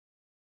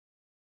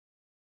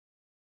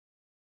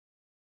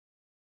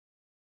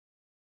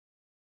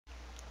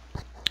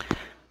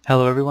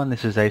Hello everyone,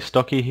 this is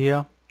Astocky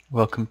here.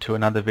 Welcome to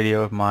another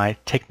video of my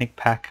Technic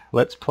pack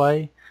Let's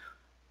Play.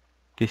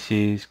 This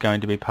is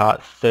going to be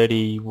part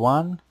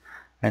 31,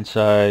 and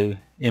so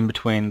in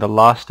between the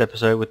last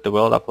episode with the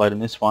world upload and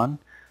this one,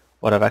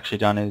 what I've actually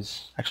done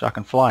is, I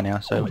can fly now,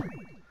 so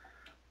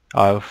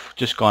I've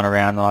just gone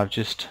around and I've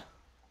just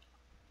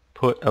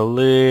put a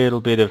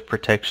little bit of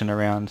protection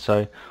around,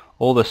 so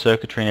all the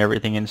circuitry and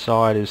everything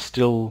inside is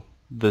still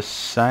the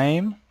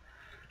same.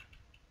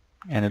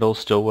 And it all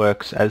still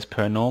works as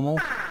per normal.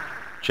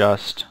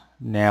 Just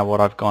now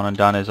what I've gone and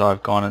done is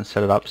I've gone and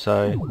set it up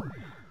so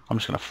I'm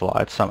just going to fly,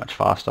 it's so much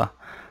faster.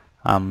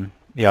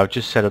 Yeah, I've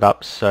just set it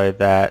up so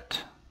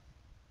that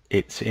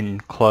it's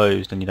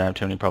enclosed and you don't have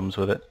too many problems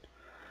with it.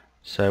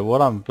 So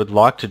what I would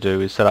like to do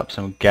is set up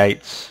some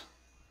gates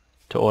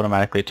to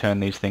automatically turn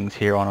these things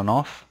here on and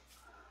off,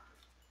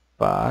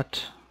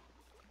 but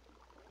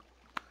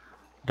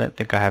I don't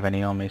think I have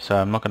any on me, so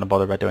I'm not going to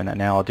bother about doing that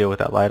now. I'll deal with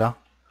that later.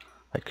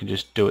 It can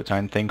just do its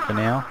own thing for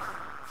now.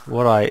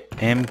 What I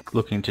am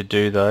looking to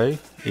do though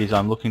is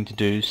I'm looking to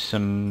do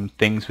some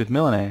things with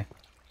Millionaire.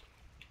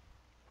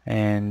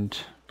 And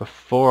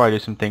before I do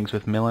some things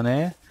with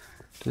Millionaire,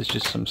 there's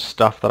just some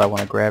stuff that I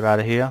want to grab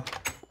out of here.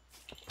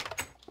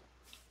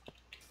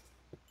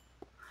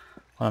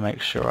 I want to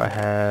make sure I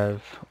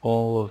have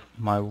all of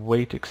my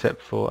wheat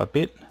except for a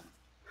bit.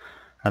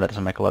 Now that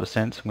doesn't make a lot of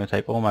sense. I'm going to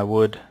take all my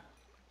wood.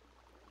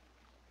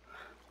 I'm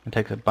going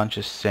to take a bunch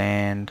of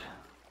sand.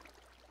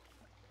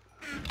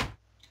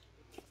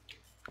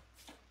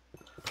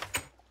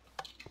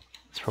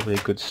 It's probably a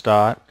good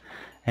start,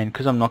 and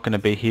because I'm not going to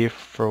be here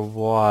for a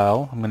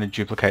while, I'm going to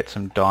duplicate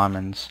some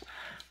diamonds,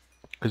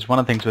 because one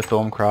of the things with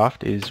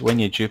Thorncraft is when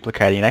you're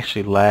duplicating it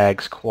actually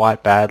lags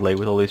quite badly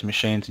with all these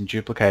machines and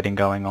duplicating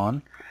going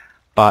on,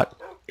 but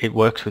it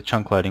works with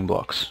chunk loading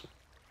blocks.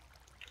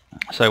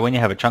 So when you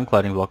have a chunk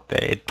loading block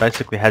there, it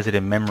basically has it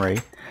in memory,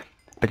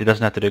 but it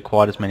doesn't have to do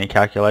quite as many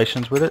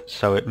calculations with it,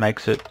 so it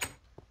makes it,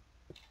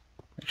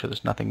 make sure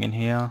there's nothing in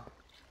here.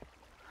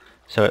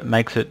 So it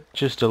makes it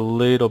just a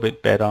little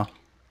bit better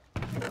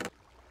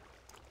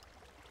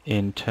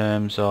in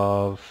terms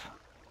of,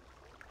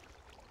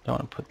 don't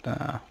want to put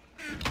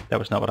that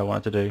was not what I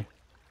wanted to do.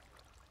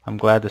 I'm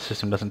glad the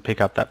system doesn't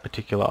pick up that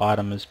particular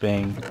item as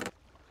being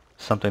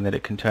something that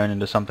it can turn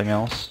into something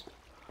else.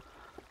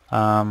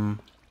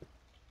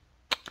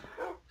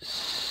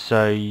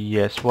 So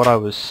yes, what I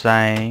was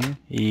saying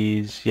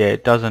is, yeah,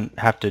 it doesn't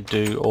have to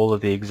do all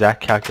of the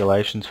exact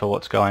calculations for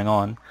what's going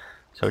on,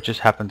 so it just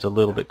happens a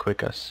little bit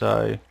quicker.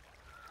 So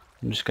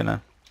I'm just going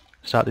to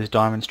start these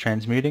diamonds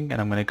transmuting,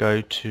 and I'm going to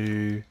go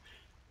to,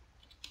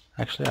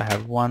 actually I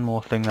have one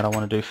more thing that I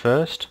want to do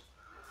first.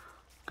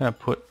 I'm going to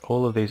put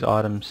all of these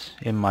items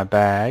in my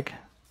bag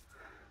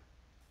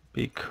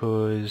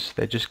because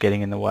they're just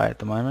getting in the way at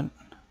the moment.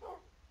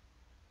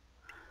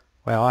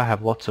 Wow, I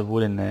have lots of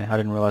wood in there. I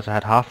didn't realize I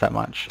had half that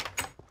much.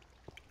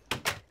 I'm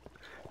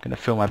going to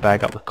fill my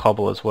bag up with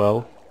cobble as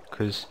well,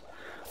 because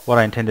what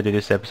I intend to do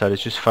this episode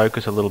is just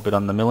focus a little bit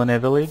on the Millionaire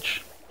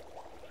village,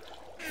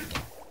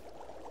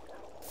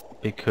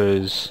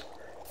 because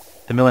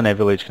the Millionaire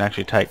village can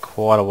actually take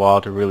quite a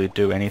while to really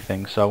do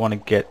anything, so I want to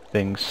get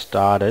things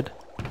started.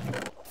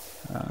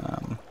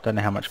 Don't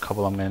know how much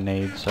cobble I'm going to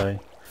need, so I'm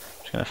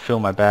just going to fill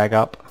my bag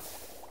up.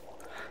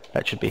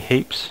 That should be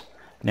heaps.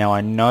 Now I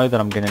know that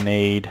I'm going to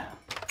need,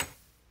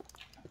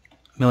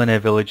 Millionaire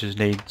villages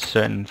need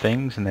certain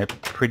things and they're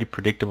pretty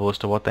predictable as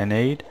to what they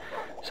need,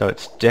 so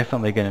it's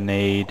definitely going to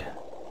need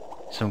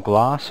some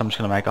glass. I'm just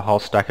going to make a whole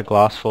stack of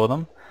glass for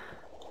them,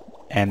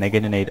 and they're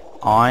going to need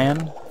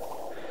iron,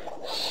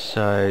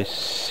 so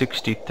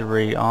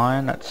 63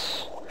 iron,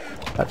 that's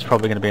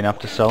probably going to be enough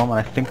to sell them, and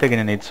I think they're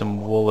going to need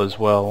some wool as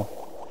well.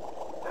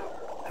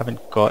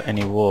 Haven't got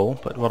any wool,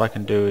 but what I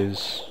can do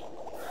is,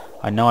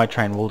 I know I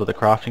train wool to the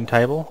crafting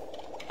table,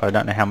 but I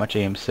don't know how much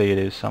EMC it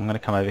is, so I'm going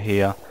to come over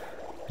here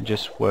and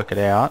just work it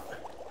out.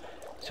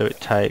 So it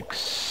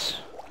takes,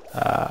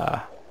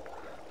 I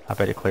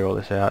better clear all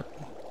this out.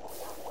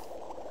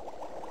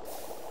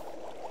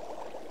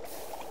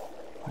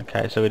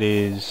 Okay, so it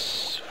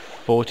is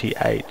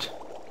 48.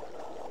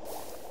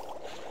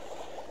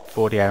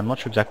 48, I'm not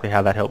sure exactly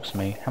how that helps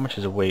me. How much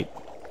is a wheat?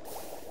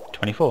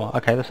 24,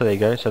 okay, so there you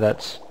go. So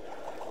that's,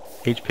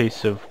 each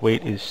piece of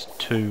wheat is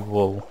 2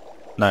 wool.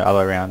 No, other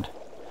way around.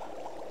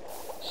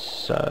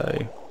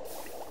 So,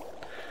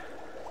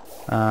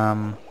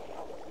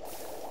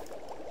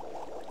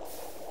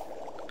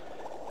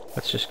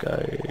 let's just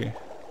go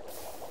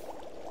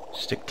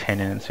stick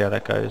 10 in and see how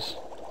that goes.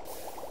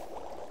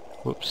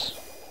 Whoops,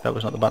 that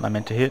was not the button I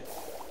meant to hit.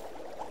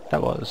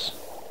 That was.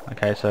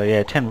 Okay, so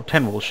yeah, 10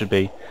 wool should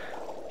be,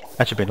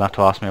 that should be enough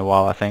to last me a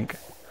while, I think.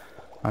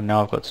 I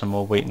know I've got some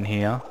more wheat in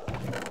here,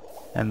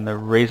 and the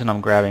reason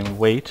I'm grabbing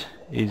wheat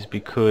is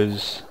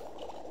because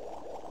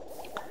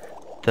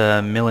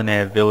the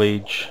Millionaire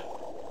village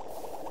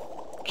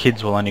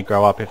kids will only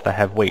grow up if they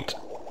have wheat.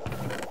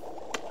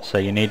 So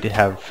you need to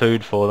have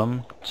food for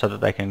them so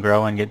that they can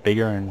grow and get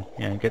bigger and,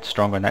 you know, get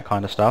stronger and that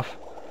kind of stuff.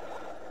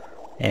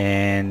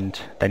 And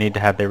they need to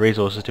have their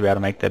resources to be able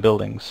to make their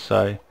buildings.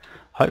 So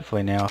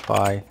hopefully now if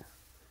I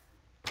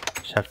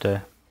just have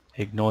to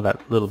ignore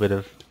that little bit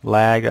of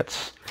lag,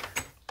 that's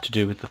to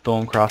do with the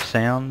Thorncraft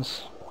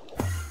sounds.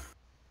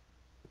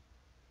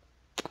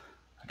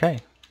 Okay,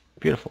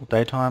 beautiful.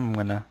 Daytime.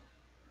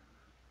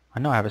 I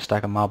know I have a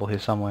stack of marble here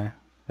somewhere.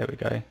 There we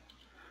go.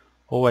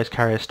 Always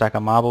carry a stack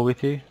of marble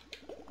with you,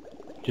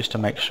 just to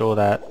make sure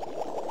that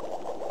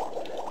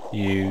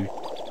you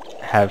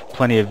have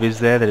plenty of viz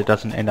there, that it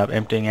doesn't end up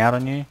emptying out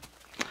on you.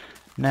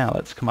 Now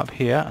let's come up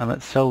here and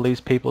let's sell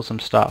these people some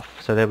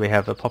stuff. So there we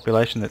have a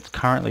population that's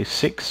currently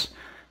 6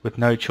 with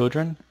no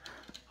children.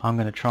 I'm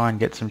going to try and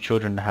get some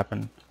children to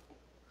happen.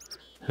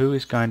 Who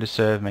is going to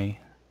serve me?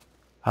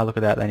 Oh, look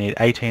at that, they need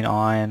 18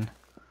 iron,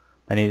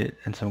 they need it,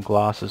 and some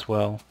glass as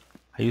well.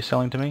 Are you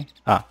selling to me?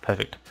 Ah,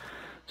 perfect.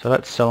 So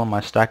let's sell them my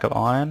stack of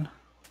iron,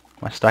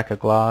 my stack of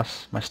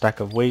glass, my stack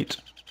of wheat.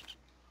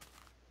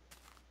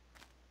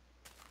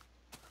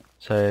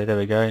 So there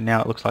we go. Now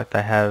it looks like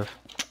they have,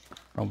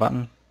 wrong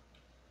button.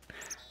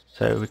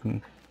 So we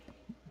can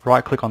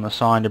right click on the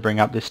sign to bring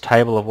up this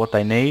table of what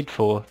they need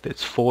for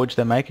this forge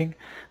they're making.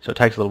 So it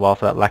takes a little while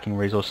for that lacking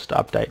resources to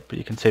update, but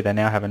you can see they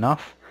now have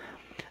enough.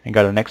 And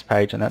go to the next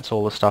page and that's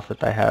all the stuff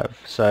that they have.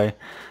 So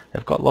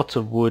they've got lots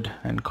of wood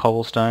and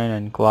cobblestone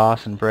and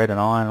glass and bread and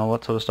iron and all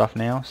that sort of stuff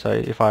now. So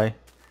if I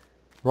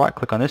right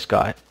click on this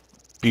guy,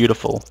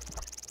 beautiful,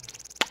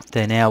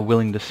 they're now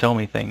willing to sell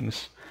me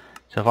things.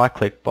 So if I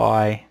click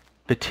buy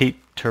petite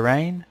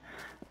terrain,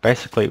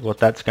 basically what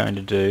that's going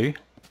to do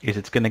is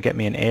it's going to get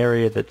me an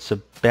area that's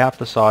about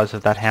the size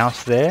of that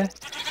house there,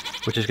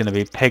 which is going to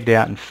be pegged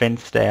out and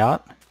fenced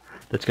out.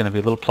 That's going to be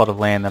a little plot of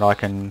land that I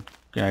can,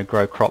 you know,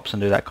 grow crops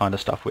and do that kind of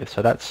stuff with.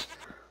 So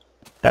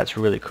that's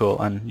really cool.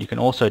 And you can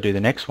also do the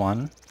next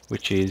one,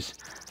 which is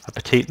a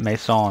petite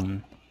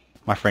maison.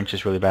 My French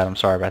is really bad, I'm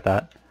sorry about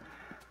that.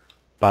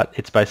 But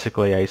it's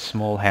basically a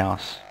small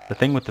house. The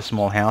thing with the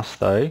small house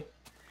though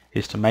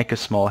is to make a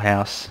small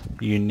house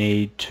you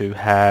need to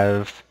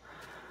have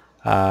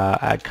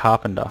a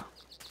carpenter.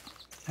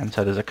 And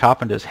so there's a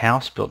carpenter's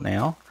house built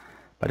now,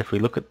 but if we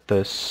look at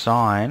the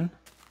sign,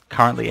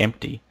 currently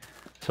empty.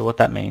 So what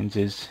that means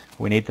is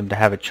we need them to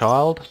have a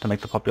child to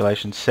make the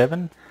population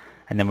 7,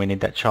 and then we need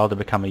that child to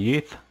become a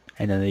youth,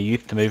 and then the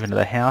youth to move into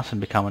the house and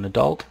become an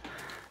adult,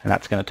 and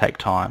that's going to take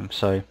time.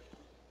 So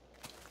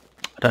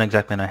I don't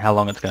exactly know how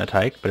long it's going to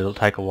take, but it'll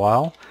take a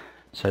while.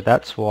 So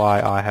that's why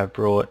I have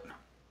brought,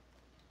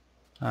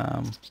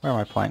 where are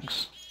my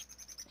planks?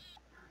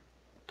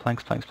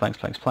 Planks, planks, planks,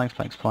 planks, planks,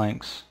 planks,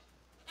 planks.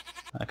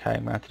 Okay, I'm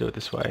going to have to do it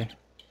this way.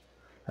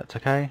 That's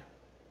okay.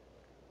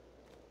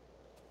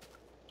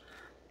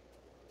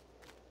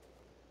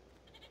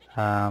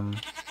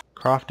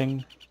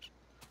 Crafting.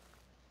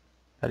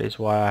 That is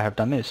why I have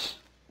done this.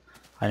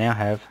 I now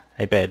have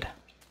a bed.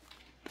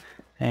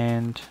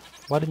 And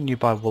why didn't you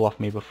buy wool off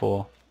me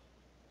before?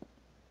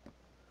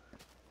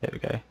 There we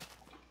go.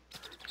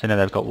 So now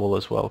they've got wool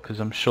as well, because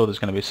I'm sure there's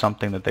going to be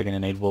something that they're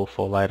going to need wool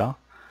for later.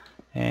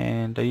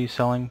 And are you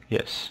selling?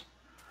 Yes.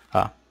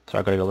 Ah, so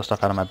I've got to get all the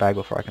stuff out of my bag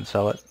before I can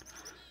sell it.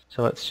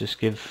 So let's just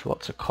give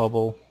lots of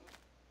cobble.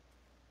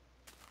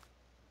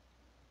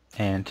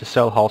 And to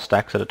sell whole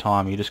stacks at a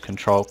time, you just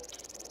control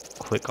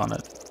click on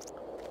it.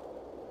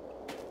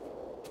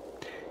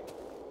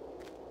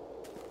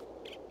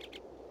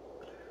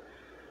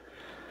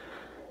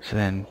 So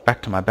then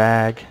back to my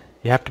bag.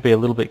 You have to be a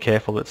little bit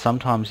careful that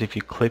sometimes if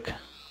you click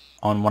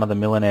on one of the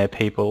millionaire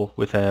people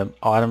with an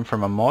item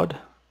from a mod,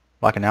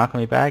 like an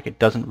alchemy bag, it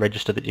doesn't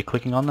register that you're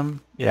clicking on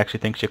them. It actually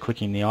thinks you're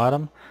clicking the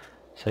item.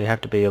 So you have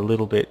to be a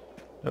little bit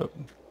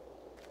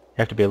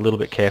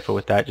careful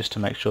with that, just to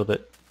make sure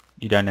that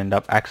you don't end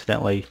up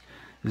accidentally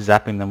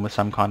zapping them with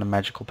some kind of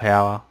magical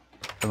power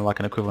from like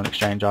an equivalent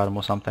exchange item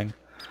or something.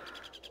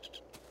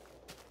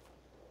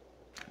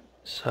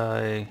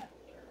 So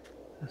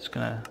it's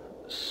gonna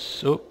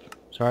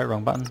sorry,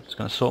 wrong button. It's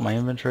gonna sort my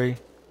inventory.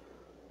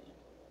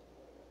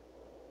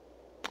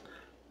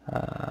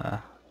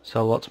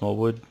 Sell lots more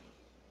wood.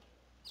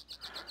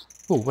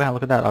 Oh wow,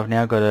 look at that. I've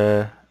now got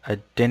a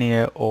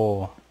denier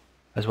ore,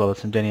 as well as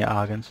some denier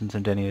argons and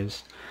some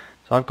deniers.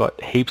 So I've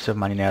got heaps of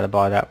money now to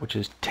buy that, which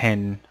is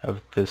 10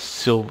 of the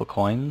silver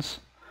coins.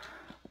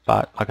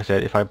 But like I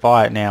said, if I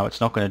buy it now, it's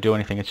not going to do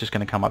anything. It's just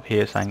going to come up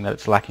here saying that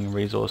it's lacking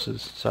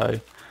resources. So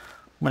I'm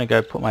going to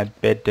go put my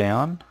bed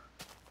down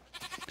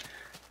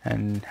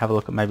and have a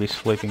look at maybe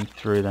sleeping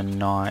through the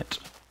night.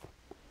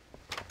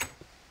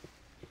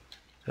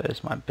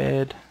 There's my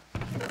bed.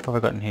 What have I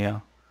got in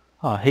here?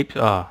 Oh, heaps.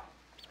 Oh,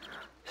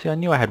 see, I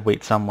knew I had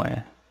wheat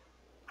somewhere.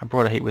 I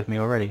brought a heap with me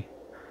already.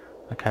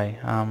 Okay.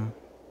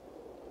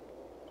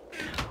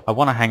 I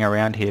want to hang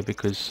around here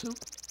because,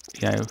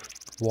 you know,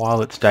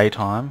 while it's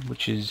daytime,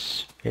 which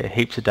is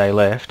heaps a day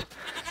left,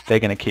 they're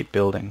going to keep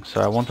building.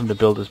 So I want them to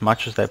build as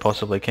much as they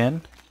possibly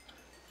can,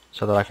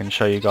 so that I can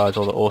show you guys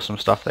all the awesome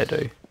stuff they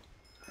do.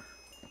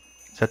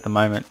 So at the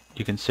moment,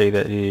 you can see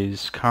that it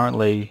is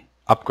currently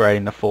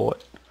upgrading the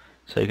fort.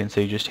 So you can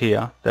see just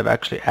here, they've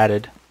actually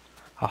added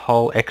a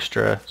whole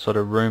extra sort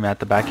of room at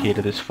the back here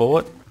to this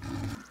fort.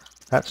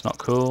 That's not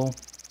cool.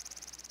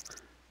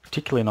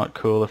 particularly not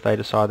cool if they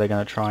decide they're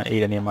going to try and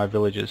eat any of my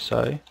villagers,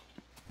 so...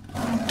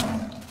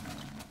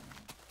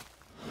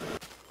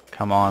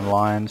 Come on,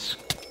 lions.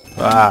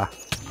 Ah!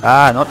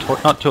 Ah, not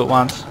two at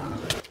once.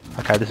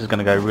 Okay, this is going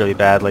to go really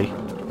badly.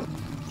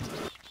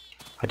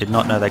 I did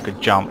not know they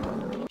could jump.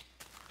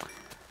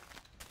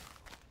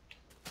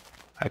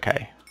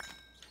 Okay.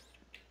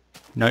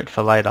 Note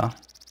for later.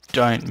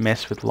 Don't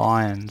mess with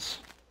lions.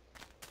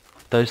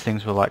 Those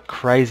things were like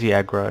crazy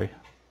aggro.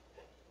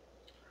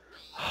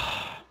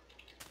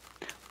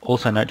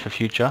 Also note for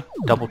future.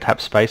 Double tap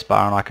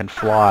spacebar and I can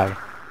fly.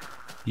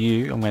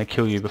 I'm going to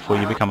kill you before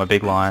you become a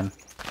big lion.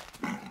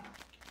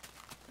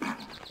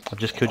 I've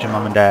just killed your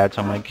mum and dad,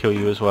 so I'm going to kill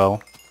you as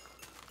well.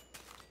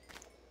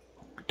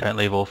 Don't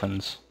leave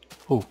orphans.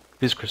 Ooh,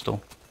 Viz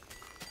crystal.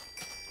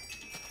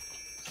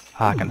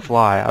 Ah, I can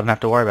fly. I don't have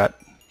to worry about...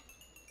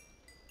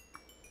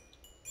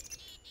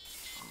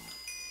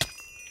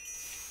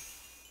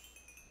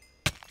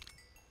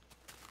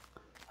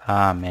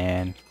 Ah,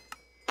 man.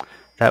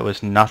 That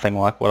was nothing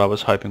like what I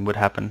was hoping would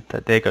happen.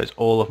 That there goes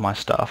all of my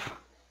stuff.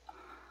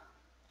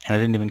 And I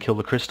didn't even kill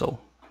the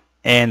crystal.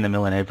 And the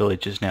millionaire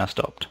village is now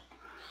stopped.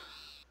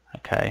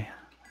 Okay.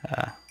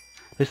 At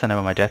least I know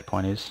where my death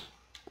point is.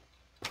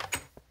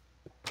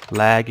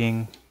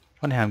 Lagging.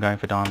 Wonder how I'm going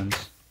for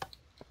diamonds.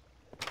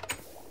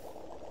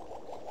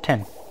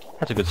 10.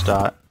 That's a good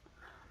start.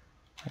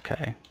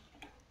 Okay.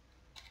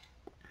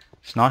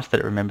 It's nice that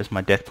it remembers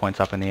my death points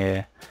up in the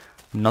air.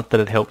 Not that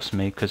it helps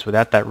me, because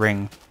without that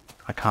ring,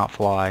 I can't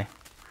fly.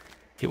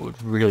 It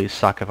would really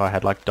suck if I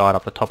had like died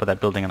up the top of that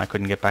building and I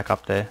couldn't get back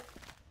up there.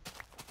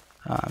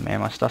 Ah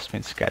man, my stuff's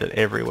been scattered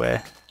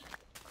everywhere.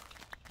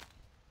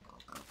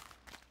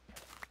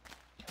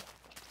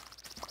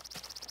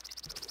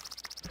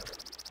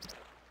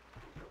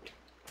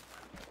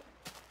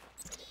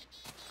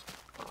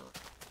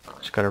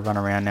 Just gotta run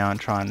around now and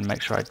try and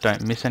make sure I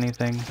don't miss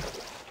anything.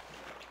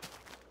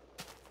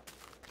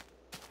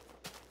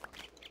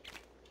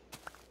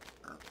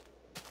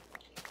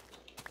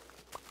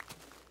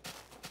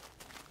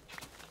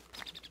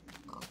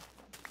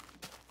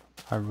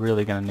 I'm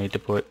really going to need to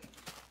put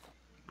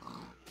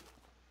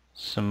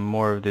some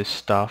more of this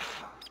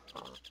stuff.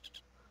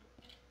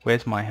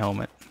 Where's my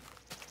helmet?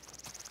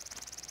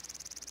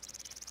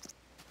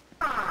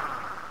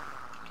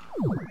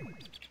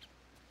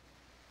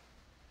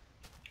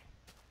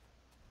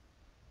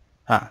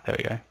 Ah, there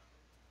we go.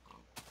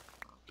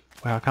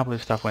 Wow, I can't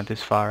believe stuff went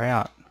this far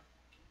out.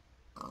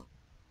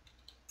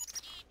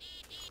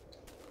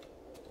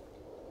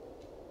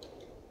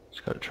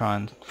 Just got to try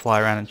and fly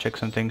around and check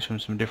some things from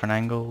some different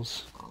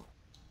angles.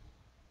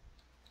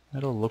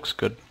 It all looks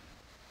good.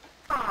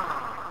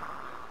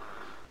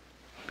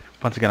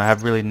 Once again, I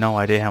have really no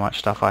idea how much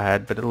stuff I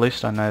had, but at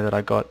least I know that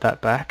I got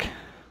that back.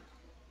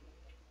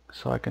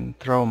 So I can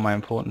throw all my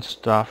important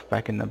stuff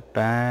back in the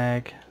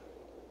bag.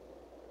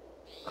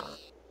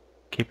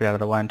 Keep it out of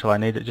the way until I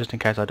need it, just in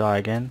case I die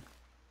again.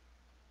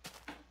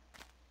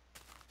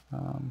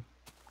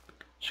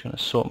 Just going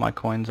to sort my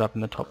coins up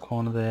in the top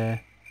corner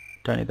there.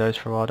 Don't need those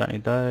for a while, don't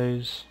need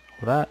those.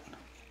 Or that.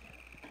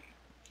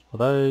 Or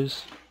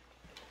those.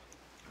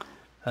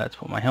 Let's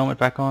put my helmet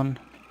back on.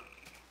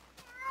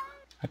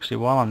 Actually,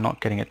 while I'm not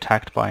getting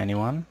attacked by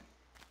anyone,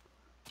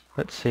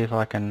 let's see if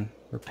I can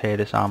repair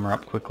this armor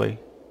up quickly.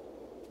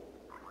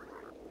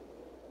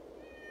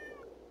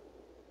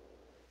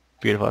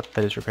 Beautiful,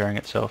 that is repairing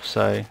itself,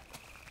 so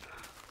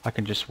I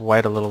can just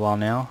wait a little while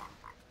now.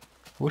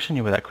 I wish I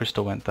knew where that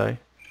crystal went though.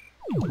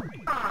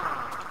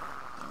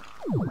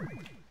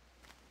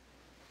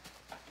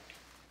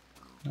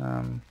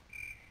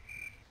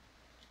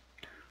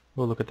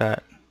 We'll look at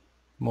that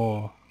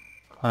more.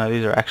 Oh no,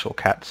 these are actual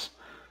cats,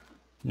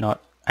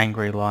 not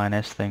angry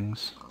lioness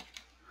things.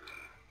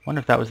 Wonder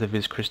if that was the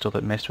Viz crystal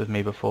that messed with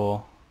me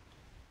before.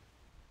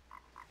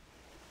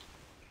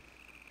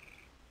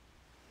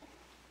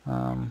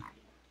 I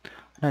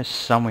know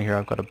somewhere here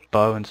I've got a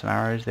bow and some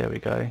arrows. There we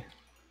go.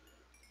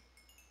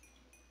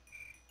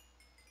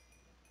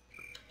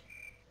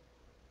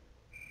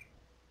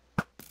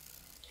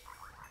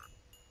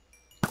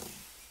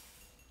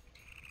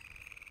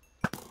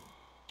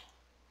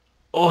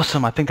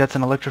 Awesome, I think that's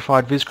an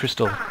electrified Viz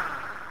crystal.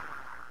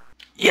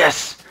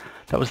 Yes!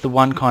 That was the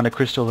one kind of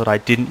crystal that I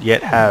didn't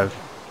yet have.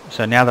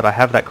 So now that I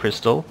have that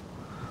crystal,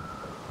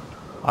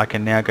 I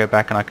can now go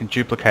back and I can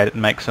duplicate it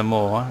and make some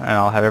more, and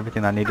I'll have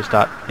everything I need to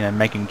start,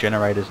 making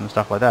generators and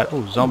stuff like that.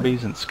 Oh,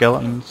 zombies and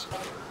skeletons.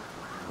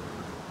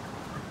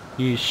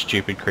 You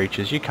stupid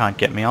creatures, you can't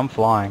get me, I'm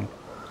flying.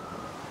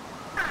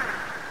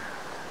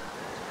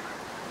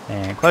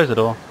 And close the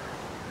door.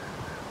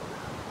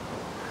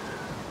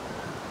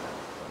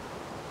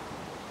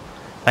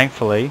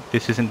 Thankfully,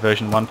 this isn't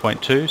version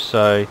 1.2,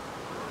 so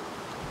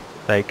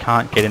they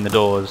can't get in the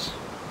doors.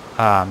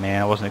 Ah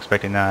man, I wasn't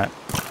expecting that.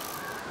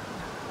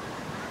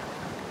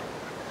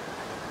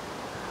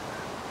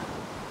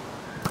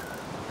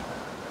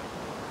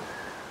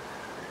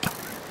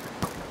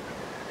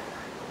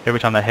 Every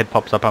time that head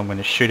pops up, I'm going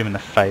to shoot him in the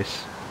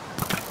face.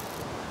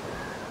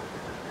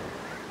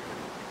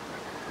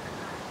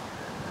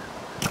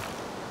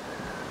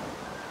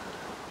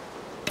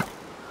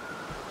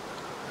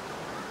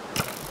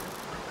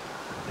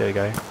 There we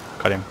go.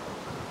 Got him.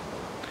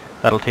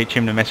 That'll teach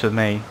him to mess with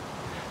me.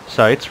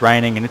 So it's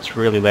raining and it's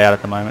really loud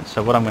at the moment,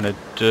 so what I'm going to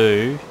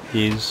do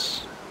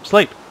is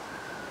sleep.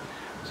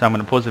 So I'm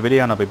going to pause the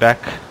video and I'll be back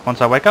once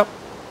I wake up.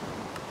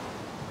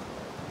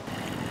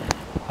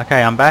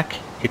 Okay, I'm back.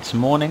 It's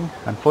morning.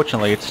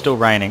 Unfortunately it's still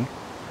raining,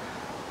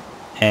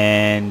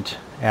 and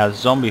our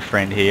zombie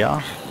friend here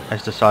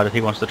has decided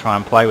he wants to try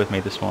and play with me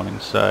this morning,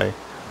 so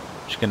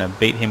I'm just going to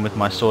beat him with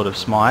my Sword of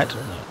Smite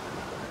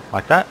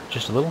like that,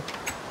 just a little.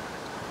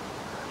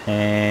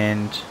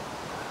 And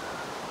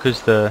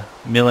because the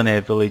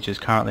millionaire village is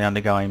currently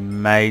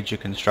undergoing major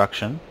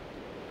construction,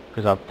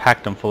 because I've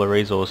packed them full of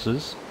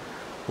resources,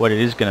 what it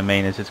is going to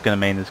mean is it's going to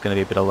mean there's going to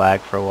be a bit of lag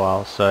for a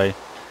while. So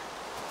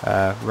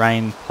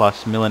rain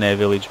plus millionaire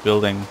village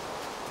building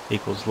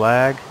equals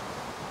lag.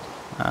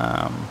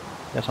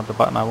 That's not the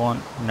button I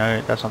want. No,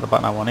 that's not the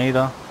button I want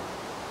either.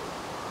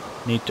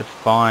 Need to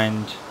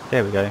find,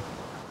 there we go,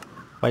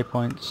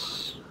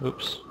 waypoints.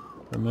 Oops,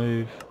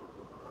 remove.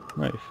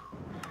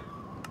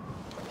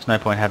 There's no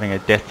point having a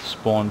death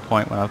spawn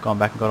point when I've gone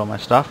back and got all my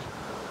stuff.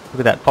 Look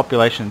at that,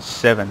 population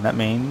 7. That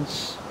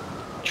means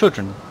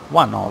children,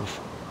 1 of.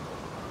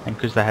 And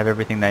because they have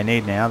everything they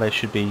need now, they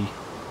should be...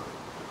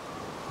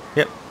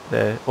 Yep,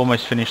 they're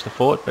almost finished the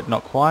fort, but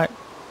not quite.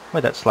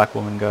 Where'd that slack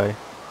woman go?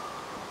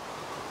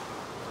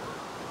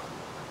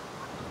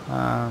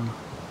 I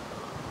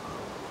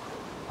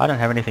don't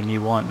have anything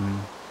you want, and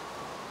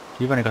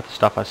you've only got the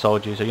stuff I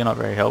sold you, so you're not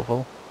very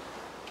helpful.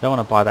 Don't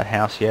want to buy that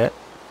house yet.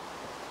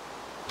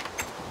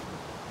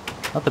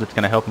 Not that it's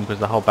going to help them because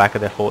the whole back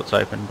of their fort's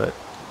open, but...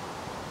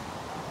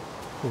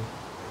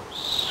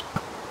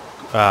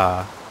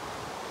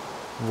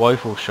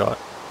 woeful shot.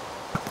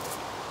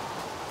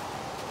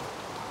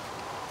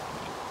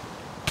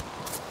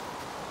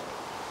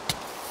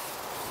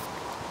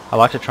 I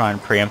like to try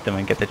and preempt them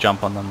and get the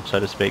jump on them,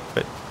 so to speak,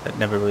 but that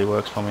never really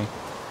works for me.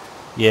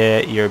 Yeah,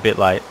 you're a bit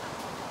late.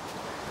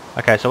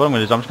 Okay, so what I'm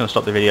going to do is I'm just going to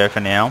stop the video for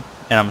now,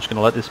 and I'm just going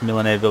to let this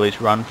millionaire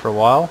village run for a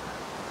while.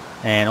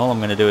 And all I'm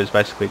going to do is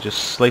basically just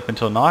sleep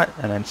until night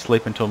and then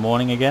sleep until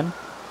morning again,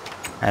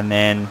 and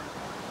then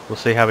we'll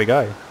see how we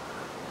go.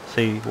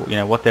 See, you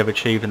know, what they've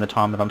achieved in the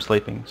time that I'm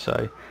sleeping.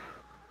 So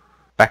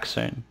back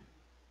soon.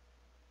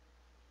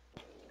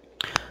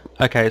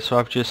 Okay, so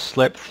I've just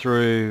slept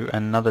through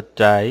another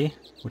day,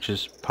 which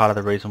is part of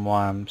the reason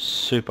why I'm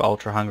super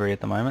ultra hungry at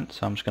the moment.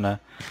 So I'm just going to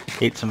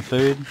eat some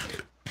food.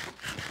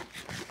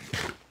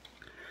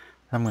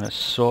 I'm going to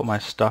sort my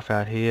stuff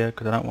out here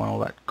because I don't want all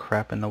that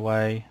crap in the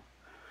way.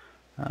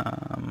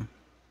 No,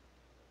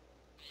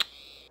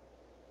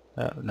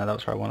 that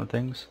was where I wanted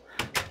things.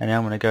 And now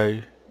I'm going to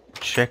go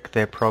check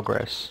their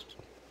progress.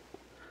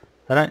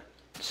 They don't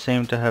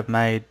seem to have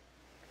made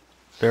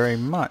very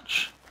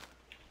much.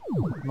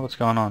 What's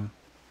going on?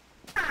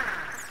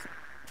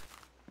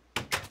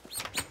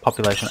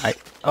 Population 8.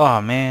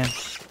 Oh man.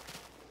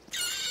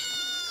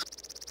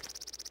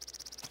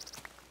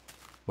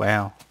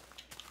 Wow.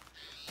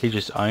 He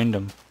just owned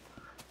them.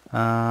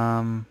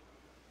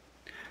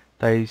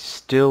 They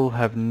still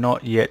have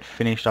not yet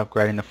finished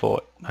upgrading the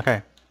fort.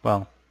 Okay,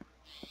 well.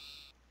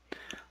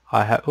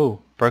 I have... Ooh,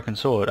 broken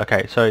sword.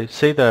 Okay, so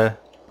see the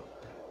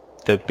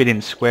bit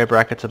in square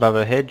brackets above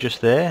her head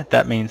just there?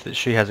 That means that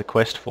she has a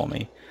quest for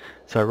me.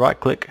 So right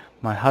click,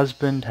 my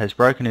husband has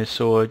broken his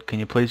sword, can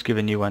you please give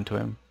a new one to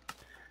him?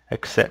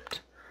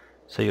 Accept.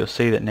 So you'll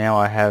see that now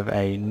I have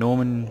a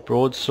Norman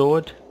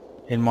broadsword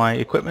in my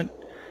equipment.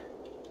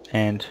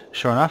 And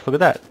sure enough, look at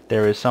that.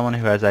 There is someone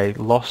who has a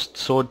lost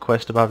sword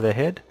quest above their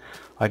head.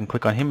 I can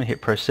click on him and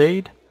hit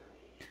proceed.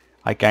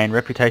 I gain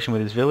reputation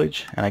with his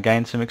village and I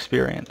gain some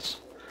experience.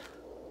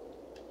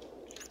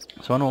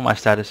 So I wonder what my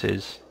status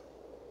is.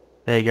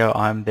 There you go,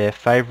 I'm their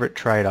favourite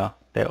trader.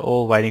 They're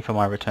all waiting for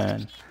my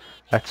return.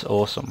 That's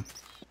awesome.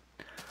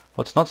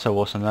 What's not so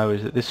awesome though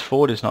is that this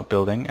fort is not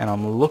building, and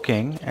I'm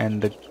looking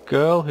and the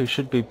girl who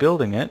should be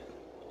building it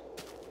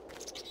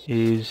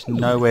is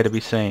nowhere to be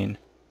seen.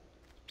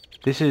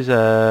 This is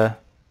a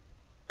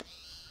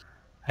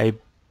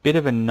bit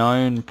of a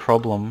known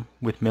problem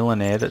with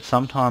Millionaire, that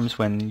sometimes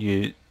when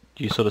you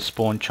sort of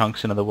spawn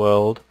chunks into the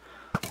world,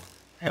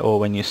 or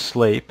when you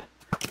sleep,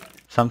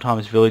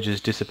 sometimes villages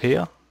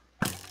disappear.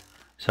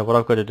 So what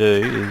I've got to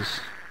do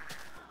is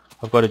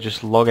I've got to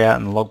just log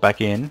out and log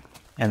back in,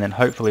 and then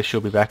hopefully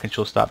she'll be back and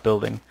she'll start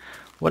building.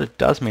 What it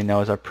does mean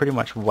now is I pretty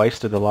much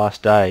wasted the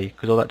last day,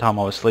 because all that time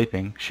I was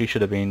sleeping she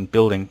should have been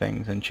building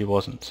things and she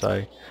wasn't.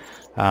 So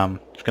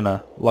just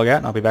gonna log out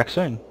and I'll be back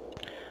soon.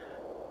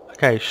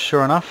 Okay,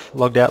 sure enough,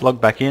 logged out,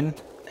 logged back in,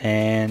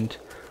 and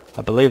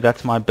I believe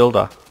that's my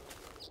builder.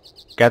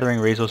 Gathering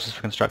resources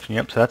for construction.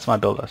 Yep, so that's my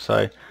builder.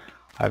 So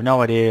I have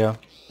no idea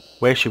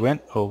where she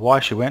went or why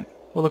she went.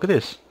 Well, look at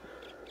this.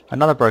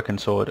 Another broken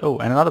sword. Oh,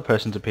 and another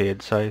person's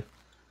appeared. So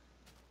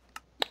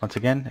once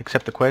again,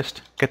 accept the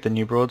quest, get the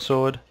new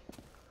broadsword,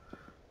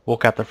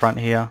 walk out the front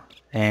here,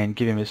 and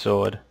give him his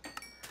sword.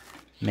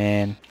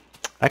 Man,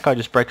 that guy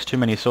just breaks too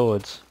many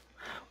swords.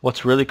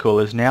 What's really cool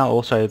is now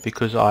also,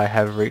 because I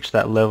have reached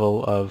that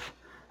level of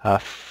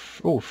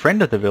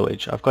friend of the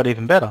village, I've got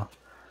even better.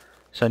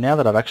 So now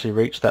that I've actually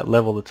reached that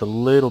level that's a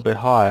little bit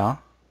higher,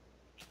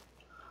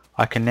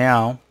 I can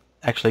now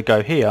actually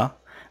go here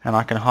and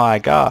I can hire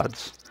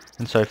guards.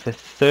 And so for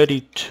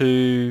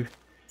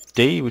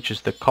 32D, which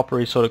is the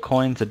coppery sort of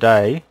coins a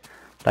day,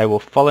 they will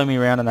follow me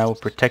around and they will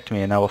protect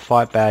me and they will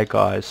fight bad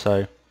guys.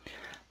 So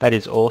that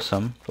is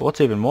awesome. But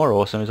what's even more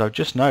awesome is I've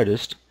just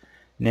noticed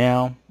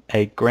now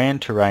a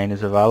grand terrain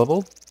is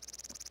available,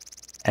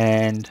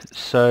 and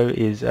so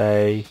is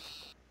a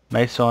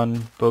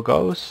Maison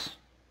Burgos,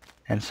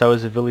 and so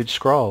is a village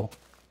scroll.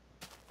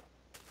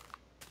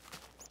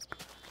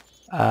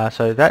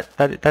 So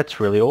that's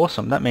really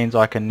awesome. That means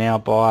I can now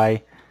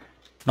buy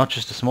not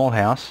just a small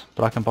house,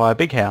 but I can buy a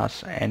big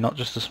house, and not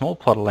just a small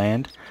plot of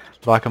land,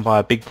 but I can buy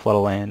a big plot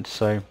of land.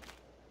 So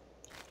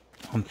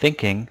I'm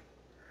thinking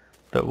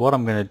that what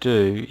I'm going to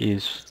do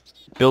is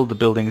build the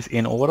buildings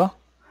in order.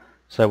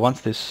 So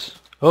once this...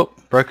 Oh,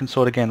 broken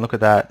sword again, look at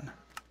that.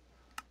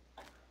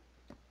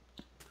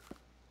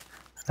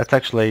 That's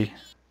actually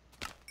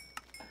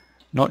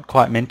not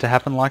quite meant to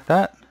happen like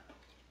that.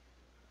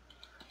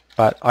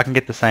 But I can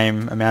get the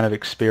same amount of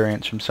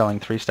experience from selling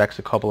 3 stacks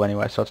of cobble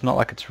anyway, so it's not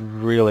like it's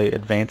really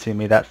advancing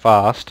me that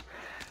fast.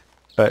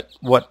 But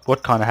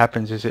what kind of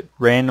happens is it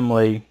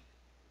randomly,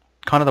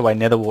 kind of the way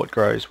netherwort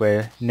grows,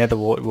 where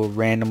netherwort will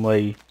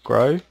randomly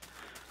grow.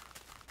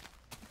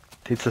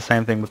 It's the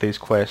same thing with these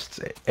quests.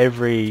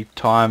 Every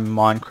time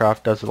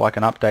Minecraft does like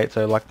an update,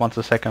 so like once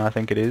a second I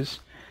think it is,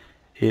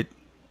 it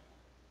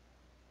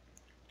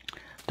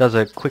does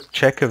a quick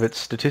check of its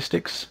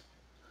statistics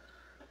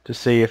to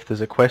see if there's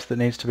a quest that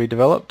needs to be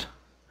developed,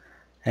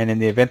 and in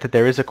the event that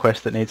there is a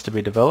quest that needs to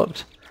be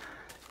developed,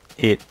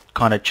 it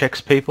kind of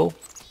checks people,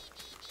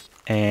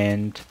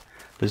 and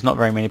there's not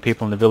very many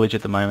people in the village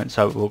at the moment,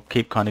 so it will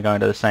keep kind of going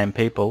to the same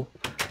people.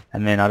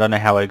 And then I don't know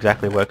how it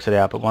exactly works it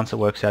out, but once it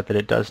works out that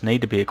it does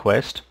need to be a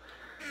quest,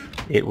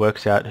 it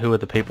works out who are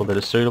the people that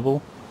are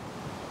suitable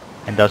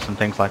and does some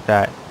things like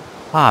that.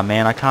 Ah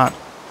man, I can't...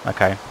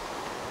 Okay.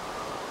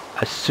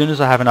 As soon as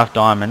I have enough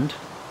diamond,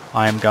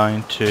 I am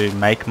going to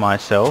make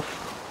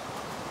myself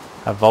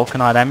a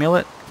vulcanite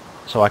amulet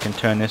so I can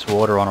turn this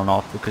water on and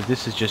off, because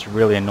this is just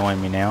really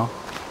annoying me now.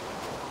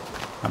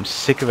 I'm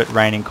sick of it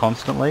raining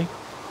constantly,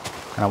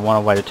 and I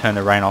want a way to turn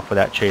the rain off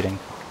without cheating.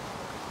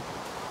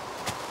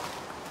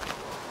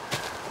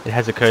 It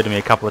has occurred to me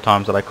a couple of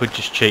times that I could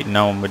just cheat and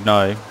no one would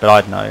know, but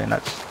I'd know, and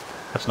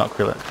that's not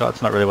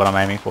really what I'm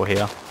aiming for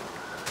here.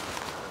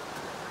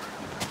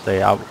 So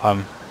yeah,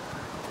 I'm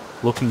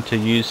looking to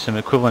use some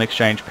equivalent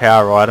exchange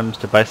power items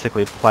to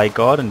basically play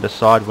God and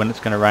decide when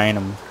it's going to rain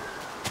and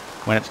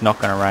when it's not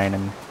going to rain,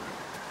 and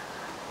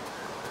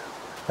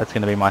that's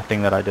going to be my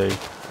thing that I do.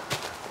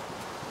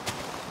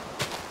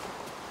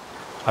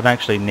 I don't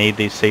actually need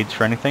these seeds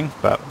for anything,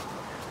 but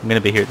I'm going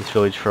to be here at this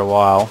village for a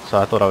while, so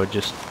I thought I would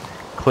just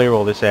clear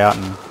all this out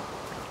and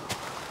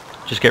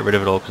just get rid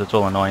of it all, because it's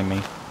all annoying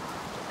me.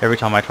 Every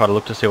time I try to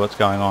look to see what's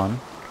going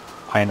on,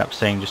 I end up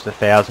seeing just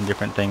 1,000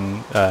 different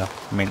things,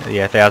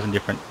 1,000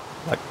 different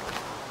like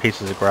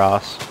pieces of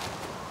grass.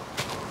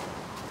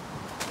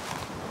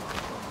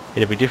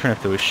 It'd be different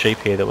if there was sheep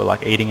here that were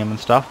like eating them and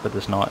stuff, but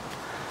there's not.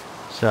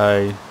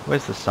 So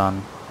where's the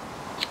sun?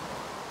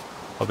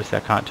 Obviously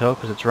I can't tell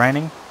because it's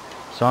raining,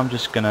 so I'm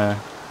just gonna...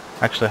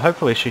 Actually,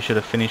 hopefully she should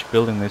have finished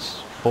building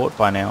this fort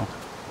by now.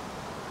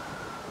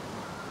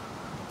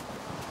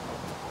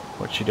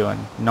 What's she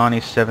doing?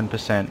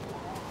 97%.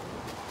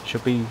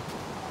 Should be...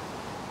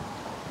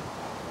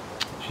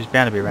 She's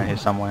bound to be around here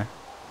somewhere.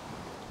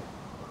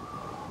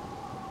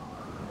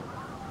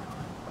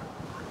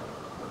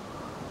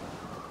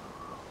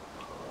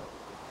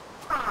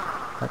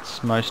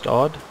 That's most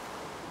odd.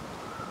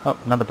 Oh,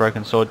 another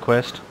broken sword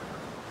quest.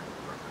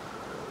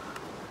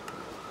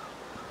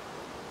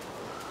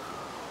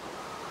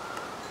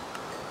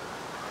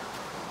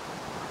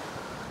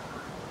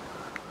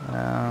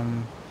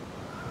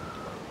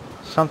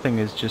 Something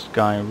is just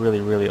going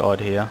really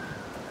odd here.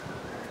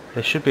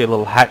 There should be a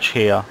little hatch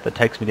here that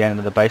takes me down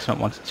into the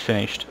basement once it's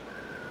finished,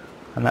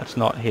 and that's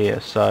not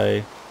here,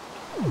 so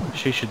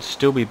she should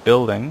still be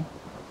building,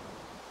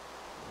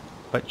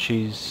 but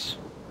she's...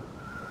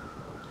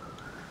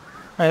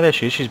 Oh, there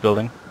she is, she's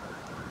building.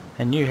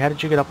 And you, how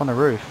did you get up on the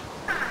roof?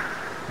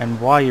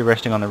 And why are you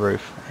resting on the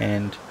roof?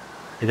 And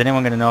is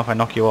anyone going to know if I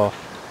knock you off?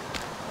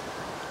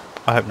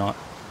 I hope not.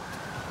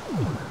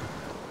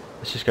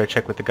 Let's just go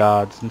check with the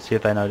guards and see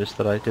if they notice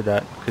that I did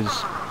that,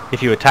 because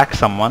if you attack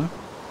someone,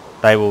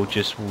 they will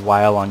just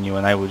wail on you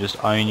and they will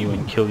just own you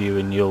and kill you,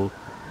 and you'll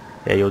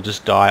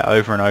just die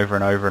over and over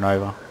and over and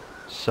over.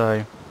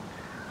 So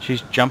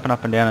she's jumping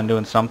up and down and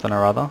doing something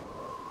or other.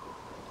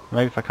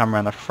 Maybe if I come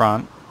around the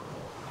front,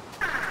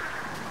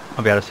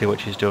 I'll be able to see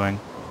what she's doing.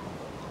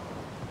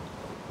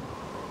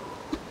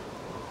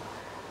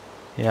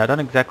 Yeah, I don't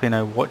exactly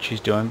know what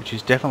she's doing, but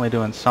she's definitely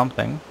doing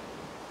something.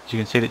 As you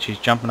can see that she's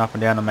jumping up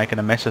and down and making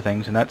a mess of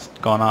things, and that's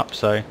gone up,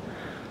 so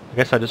I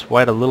guess I just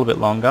wait a little bit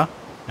longer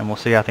and we'll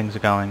see how things are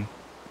going.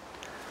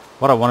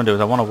 What I want to do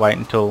is I want to wait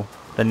until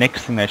the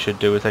next thing they should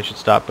do is they should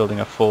start building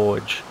a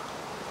forge.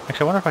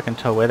 Actually, I wonder if I can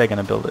tell where they're going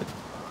to build it.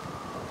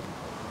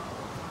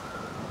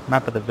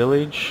 Map of the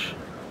village.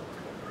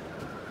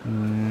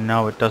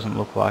 No, it doesn't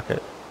look like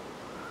it.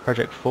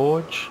 Project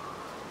Forge.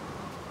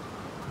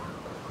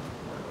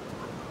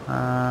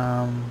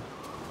 No,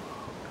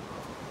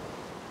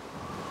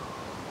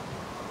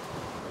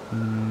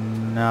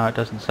 it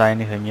doesn't say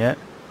anything yet.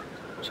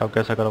 So I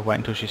guess I gotta wait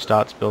until she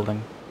starts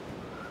building.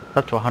 It's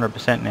up to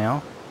 100%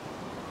 now.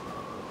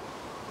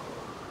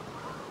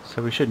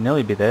 So we should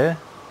nearly be there.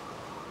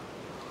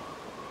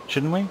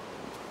 Shouldn't we?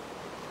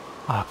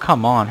 Oh,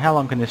 come on. How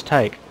long can this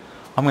take?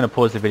 I'm going to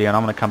pause the video and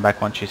I'm going to come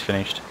back once she's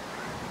finished.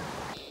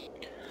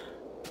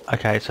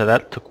 Okay, so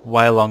that took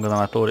way longer than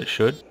I thought it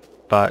should.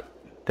 But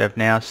they've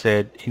now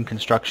said in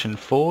construction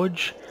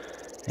forge.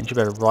 And you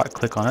better right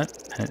click on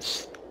it. And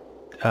it's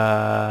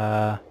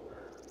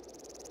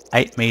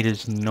 8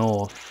 meters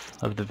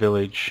north of the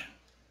village.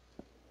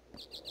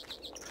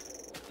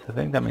 So I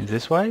think that means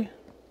this way.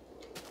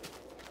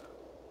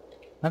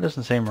 That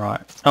doesn't seem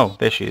right. Oh,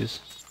 there she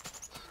is.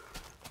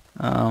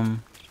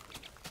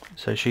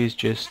 So she's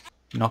just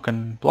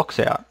knocking blocks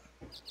out.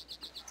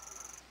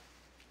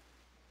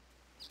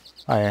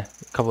 Oh yeah,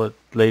 a couple of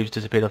leaves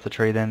disappeared off the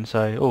tree then,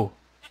 so... Oh,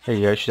 there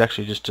you go, she's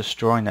actually just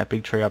destroying that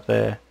big tree up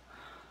there.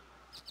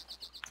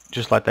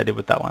 Just like they did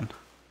with that one.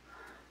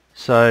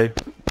 So,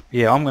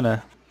 yeah, I'm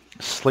gonna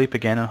sleep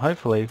again, and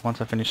hopefully, once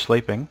I finish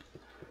sleeping,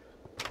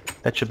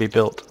 that should be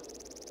built.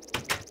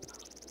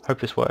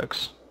 Hope this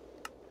works.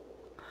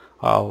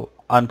 I'll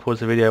unpause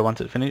the video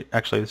once it's finished.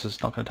 Actually, this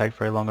is not going to take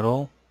very long at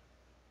all.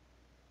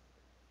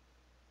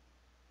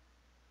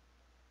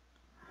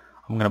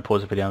 I'm going to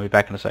pause the video and I'll be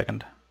back in a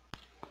second.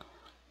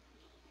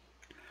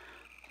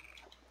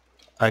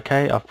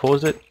 Okay, I've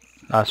paused it.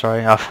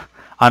 Sorry, I've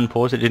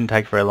unpaused it. It didn't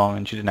take very long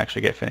and she didn't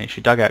actually get finished.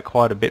 She dug out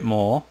quite a bit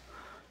more,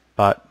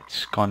 but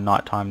it's gone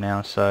night time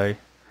now, so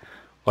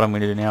what I'm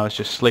going to do now is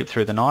just sleep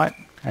through the night,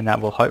 and that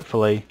will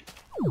hopefully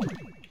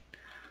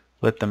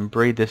let them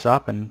breed this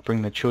up and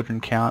bring the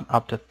children count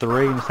up to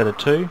 3 instead of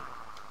 2.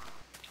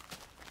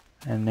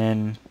 And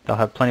then they'll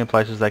have plenty of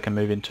places they can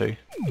move into.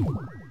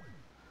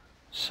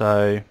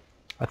 So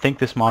I think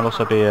this might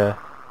also be a...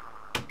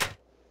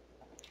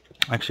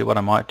 Actually, what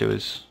I might do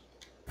is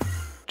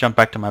jump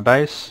back to my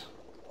base,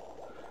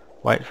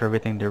 wait for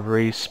everything to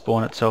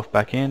respawn itself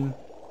back in.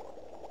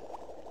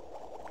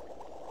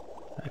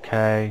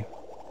 Okay.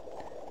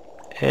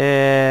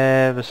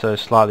 Ever so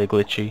slightly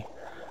glitchy.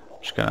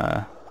 Just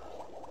gonna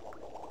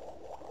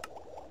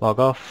log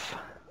off,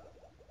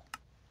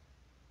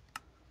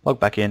 log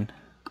back in,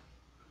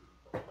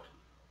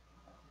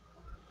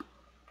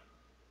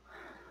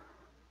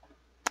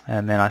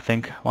 and then I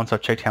think once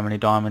I've checked how many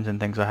diamonds and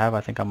things I have, I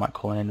think I might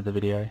call an end of the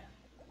video.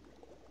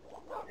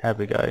 Here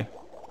we go.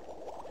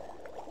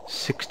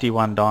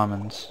 61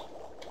 diamonds.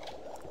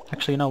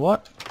 Actually, you know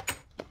what?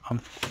 I'm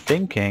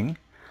thinking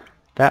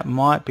that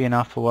might be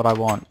enough for what I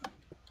want.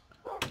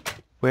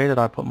 Where did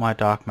I put my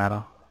dark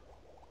matter?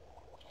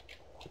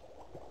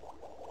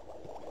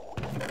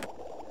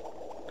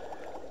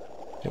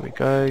 There we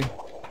go.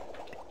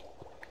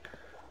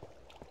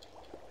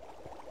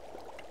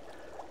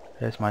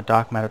 There's my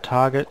dark matter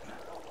target.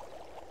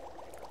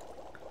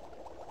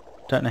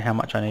 Don't know how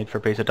much I need for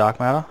a piece of dark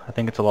matter. I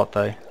think it's a lot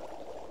though.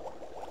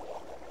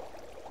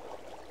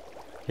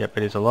 Yep,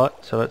 it is a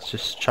lot. So let's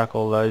just chuck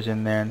all those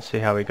in there and see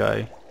how we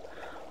go.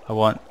 I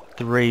want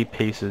 3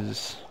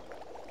 pieces.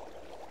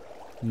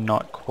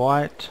 Not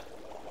quite.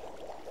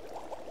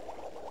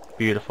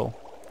 Beautiful.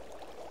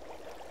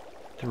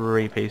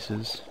 3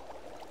 pieces.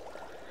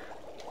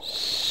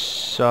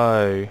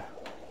 So,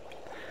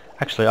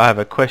 actually I have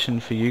a question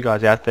for you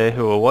guys out there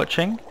who are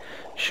watching.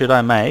 Should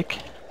I make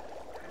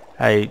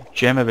a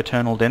gem of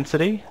eternal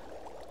density,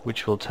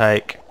 which will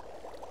take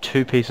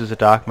 2 pieces of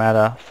dark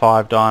matter,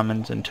 5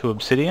 diamonds and 2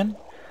 obsidian,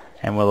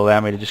 and will allow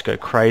me to just go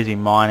crazy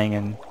mining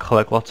and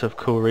collect lots of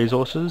cool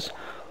resources?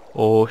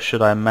 Or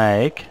should I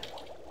make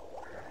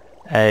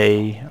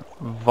a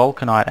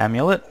vulcanite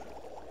amulet,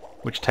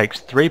 which takes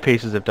 3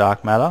 pieces of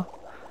dark matter,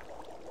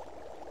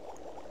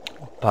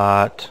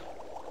 but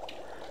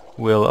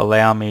will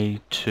allow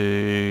me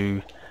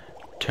to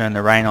turn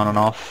the rain on and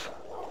off?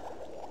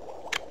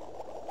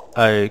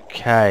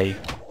 Okay,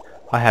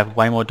 I have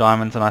way more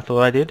diamonds than I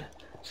thought I did,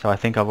 so I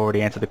think I've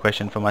already answered the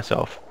question for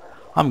myself.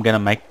 I'm gonna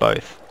make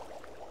both.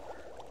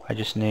 I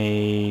just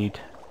need...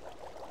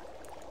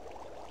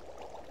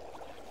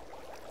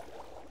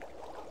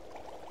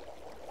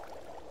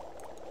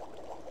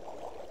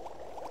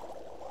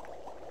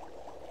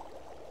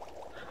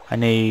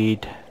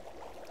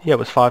 yeah, it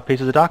was 5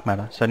 pieces of dark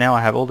matter. So now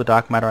I have all the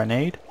dark matter I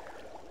need.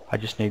 I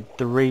just need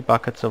 3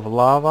 buckets of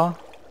lava.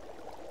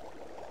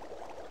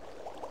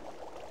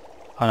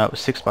 Oh no, it was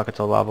 6 buckets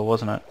of lava,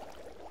 wasn't it?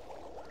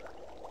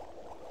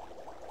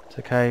 It's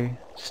okay,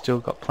 still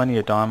got plenty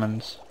of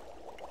diamonds.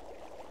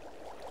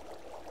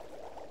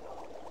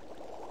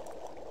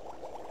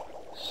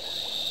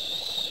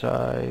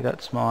 So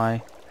that's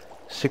my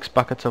 6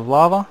 buckets of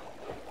lava.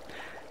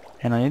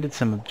 And I needed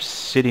some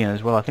obsidian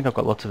as well. I think I've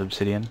got lots of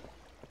obsidian.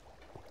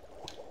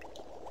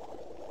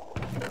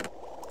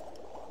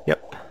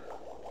 Yep.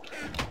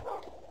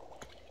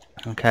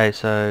 Okay,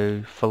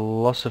 so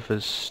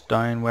Philosopher's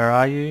Stone, where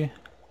are you?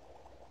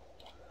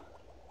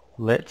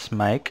 Let's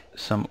make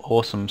some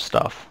awesome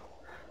stuff.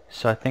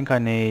 So I think I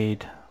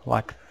need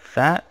like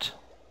that,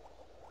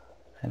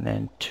 and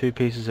then 2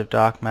 pieces of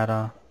dark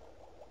matter,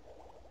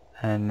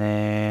 and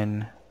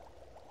then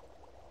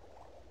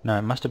no,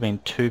 it must have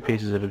been 2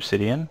 pieces of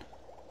obsidian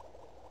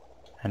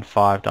and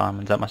 5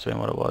 diamonds. That must have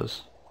been what it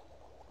was.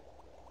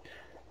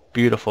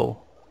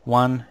 Beautiful.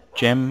 1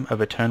 gem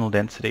of eternal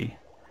density.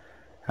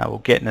 We'll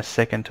get in a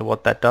second to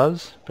what that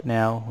does, but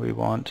now we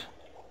want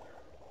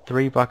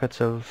 3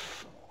 buckets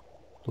of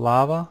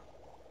lava,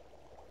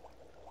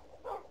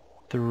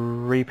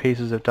 3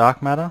 pieces of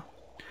dark matter,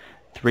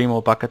 3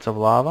 more buckets of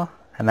lava,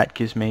 and that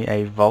gives me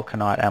a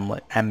vulcanite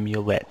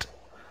amulet.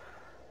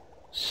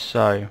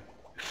 So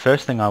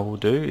first thing I will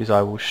do is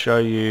I will show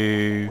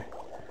you,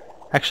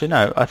 actually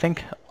no, I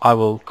think I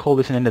will call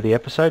this an end of the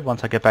episode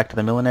once I get back to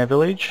the millionaire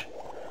village.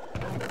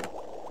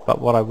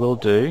 But what I will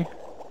do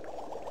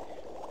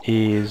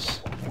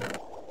is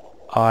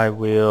I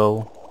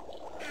will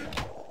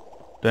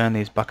burn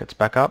these buckets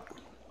back up.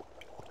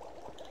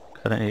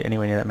 I don't need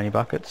anywhere near that many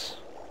buckets.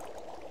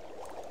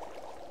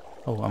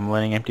 Oh, I'm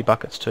learning empty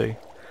buckets too.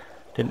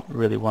 Didn't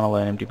really want to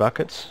learn empty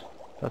buckets.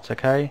 That's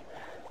okay.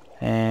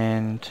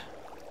 And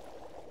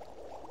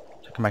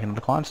so I can make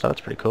another client star. That's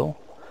pretty cool.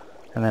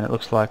 And then it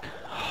looks like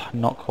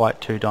not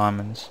quite 2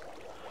 diamonds.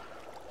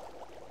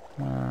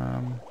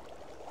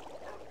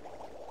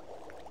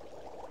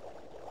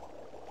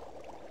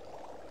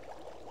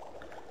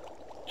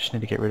 Just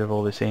need to get rid of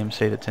all this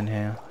EMC that's in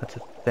here. That's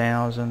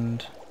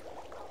 1,000.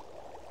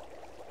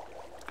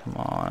 Come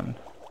on.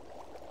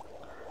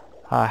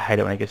 I hate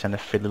it when it gets down to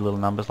fiddly little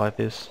numbers like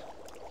this.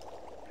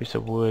 Piece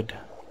of wood,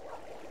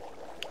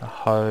 a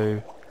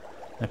hoe,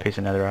 and a piece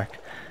of netherrack.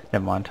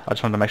 Never mind. I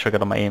just wanted to make sure I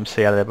got all my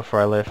EMC out of there before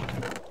I left.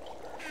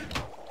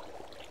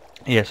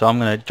 Yeah, so I'm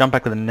going to jump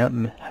back to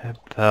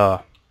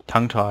the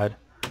tongue-tied.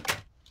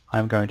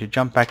 I'm going to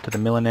jump back to the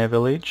millionaire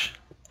village,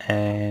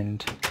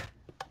 and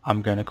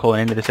I'm going to call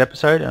an end to this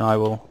episode, and I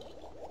will...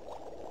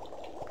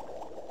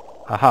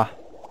 Aha!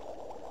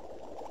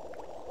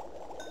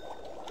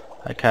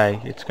 Okay,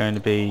 it's going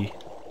to be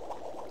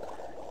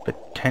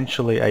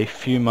potentially a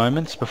few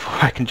moments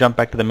before I can jump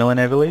back to the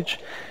millionaire village,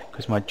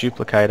 because my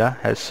duplicator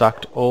has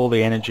sucked all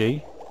the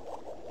energy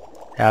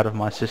out of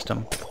my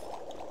system.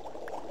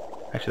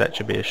 Actually, that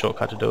should be a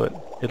shortcut to do it.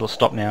 It'll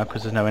stop now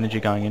because there's no energy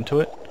going into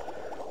it,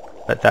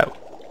 but that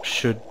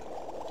should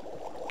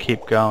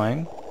keep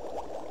going.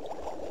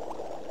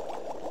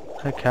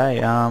 Okay,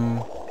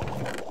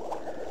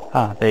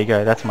 there you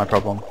go, that's my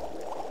problem.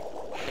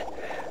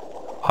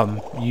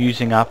 I'm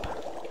using up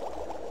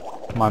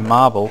my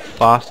marble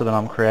faster than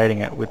I'm creating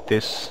it with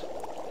this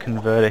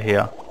converter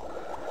here.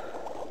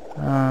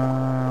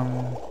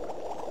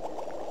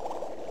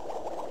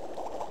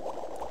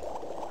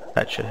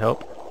 That should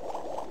help.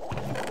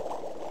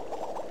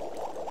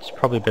 It's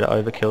probably a bit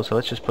of overkill, so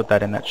let's just put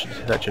that in. That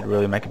should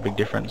really make a big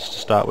difference to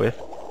start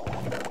with.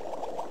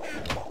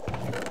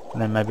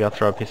 And then maybe I'll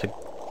throw a piece of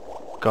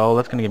gold.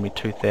 That's going to give me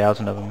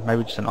 2,000 of them.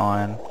 Maybe just an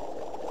iron.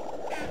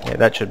 Yeah,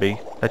 that should be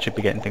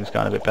getting things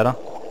going a bit better.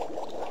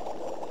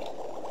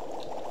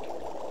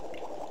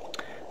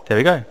 There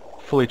we go,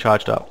 fully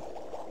charged up.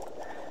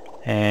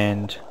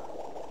 And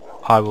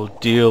I will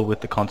deal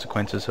with the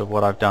consequences of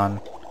what I've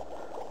done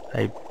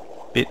a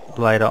bit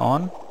later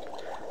on,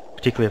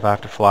 particularly if I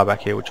have to fly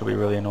back here, which will be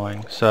really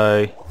annoying.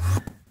 So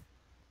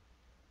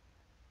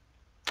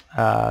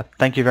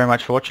thank you very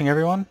much for watching,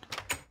 everyone.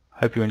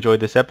 Hope you enjoyed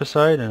this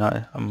episode,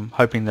 and I'm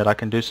hoping that I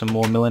can do some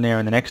more millionaire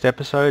in the next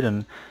episode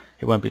and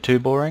it won't be too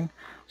boring.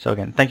 So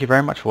again, thank you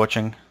very much for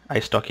watching.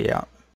 Astocky out.